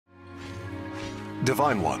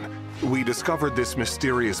Divine One, we discovered this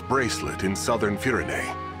mysterious bracelet in southern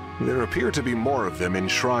Firene. There appear to be more of them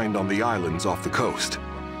enshrined on the islands off the coast.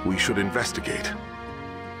 We should investigate.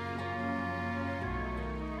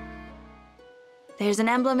 There's an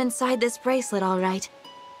emblem inside this bracelet, all right.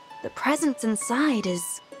 The presence inside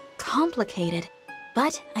is complicated,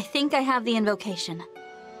 but I think I have the invocation.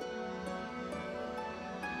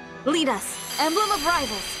 Lead us, Emblem of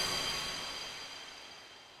Rivals!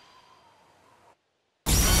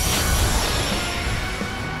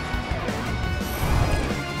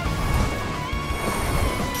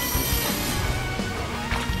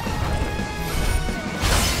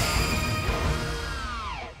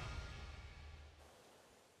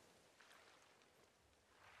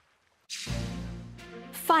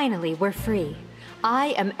 Finally, we're free.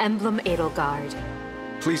 I am Emblem Edelgard.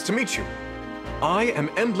 Pleased to meet you. I am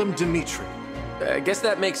Emblem Dimitri. I guess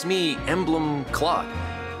that makes me Emblem Claude.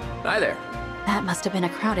 Hi there. That must have been a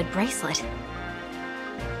crowded bracelet.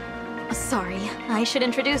 Sorry, I should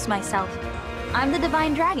introduce myself. I'm the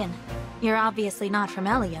Divine Dragon. You're obviously not from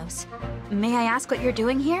Helios. May I ask what you're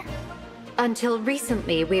doing here? Until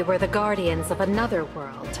recently, we were the guardians of another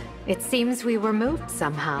world. It seems we were moved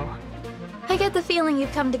somehow. I get the feeling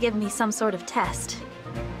you've come to give me some sort of test.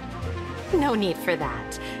 No need for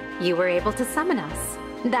that. You were able to summon us.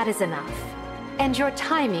 That is enough. And your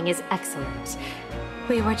timing is excellent.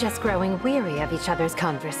 We were just growing weary of each other's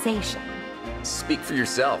conversation. Speak for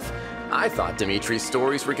yourself. I thought Dimitri's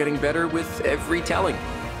stories were getting better with every telling.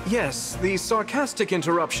 Yes, the sarcastic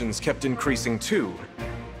interruptions kept increasing too.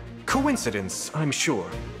 Coincidence, I'm sure.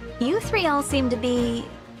 You three all seem to be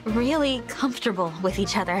really comfortable with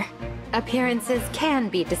each other. Appearances can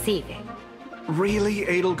be deceiving. Really,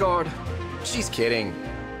 Edelgard? She's kidding.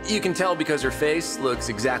 You can tell because her face looks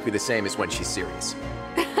exactly the same as when she's serious.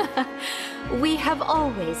 We have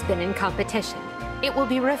always been in competition. It will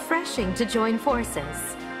be refreshing to join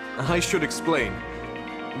forces. I should explain.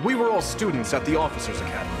 We were all students at the Officers'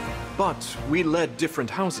 Academy, but we led different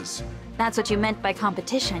houses. That's what you meant by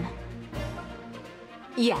competition.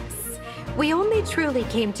 Yes. We only truly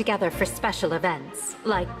came together for special events,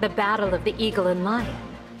 like the Battle of the Eagle and Lion.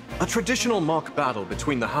 A traditional mock battle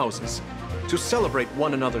between the houses, to celebrate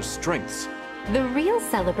one another's strengths. The real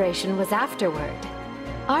celebration was afterward.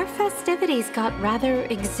 Our festivities got rather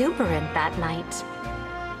exuberant that night.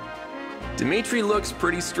 Dimitri looks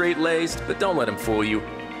pretty straight-laced, but don't let him fool you.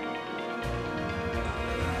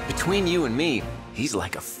 Between you and me, he's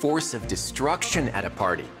like a force of destruction at a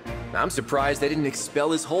party. I'm surprised they didn't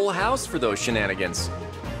expel his whole house for those shenanigans.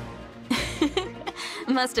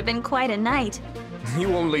 Must have been quite a night.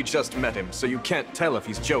 You only just met him, so you can't tell if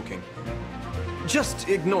he's joking. Just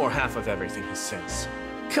ignore half of everything he says.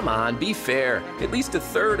 Come on, be fair. At least a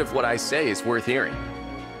third of what I say is worth hearing.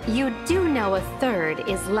 You do know a third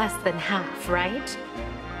is less than half, right?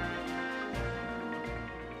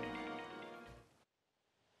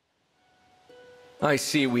 I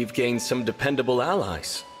see we've gained some dependable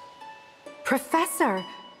allies. Professor,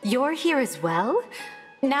 you're here as well?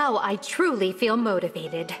 Now I truly feel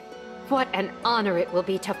motivated. What an honor it will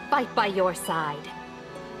be to fight by your side.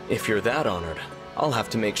 If you're that honored, I'll have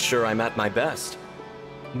to make sure I'm at my best.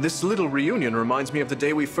 This little reunion reminds me of the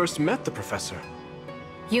day we first met the professor.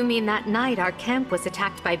 You mean that night our camp was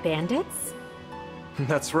attacked by bandits?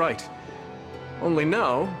 That's right. Only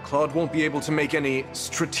now, Claude won't be able to make any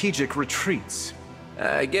strategic retreats.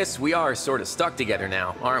 I guess we are sort of stuck together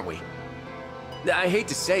now, aren't we? I hate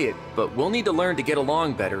to say it, but we'll need to learn to get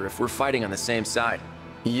along better if we're fighting on the same side.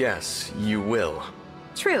 Yes, you will.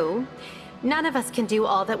 True. None of us can do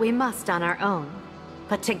all that we must on our own.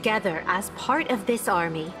 But together, as part of this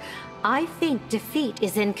army, I think defeat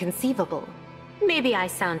is inconceivable. Maybe I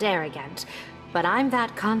sound arrogant, but I'm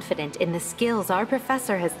that confident in the skills our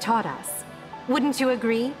professor has taught us. Wouldn't you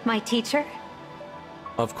agree, my teacher?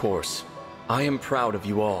 Of course. I am proud of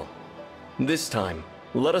you all. This time,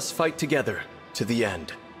 let us fight together to the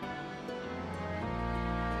end.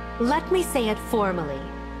 Let me say it formally.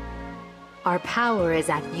 Our power is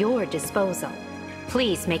at your disposal.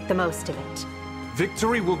 Please make the most of it.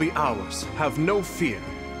 Victory will be ours. Have no fear.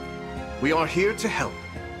 We are here to help.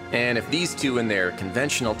 And if these two and their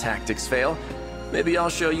conventional tactics fail, maybe I'll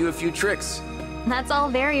show you a few tricks. That's all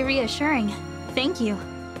very reassuring. Thank you.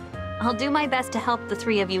 I'll do my best to help the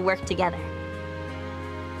three of you work together.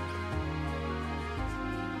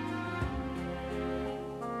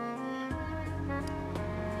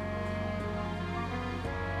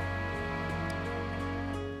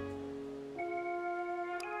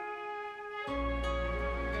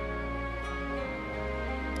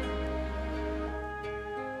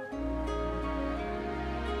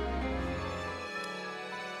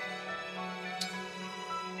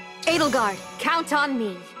 Edelgard. Count on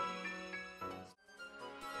me.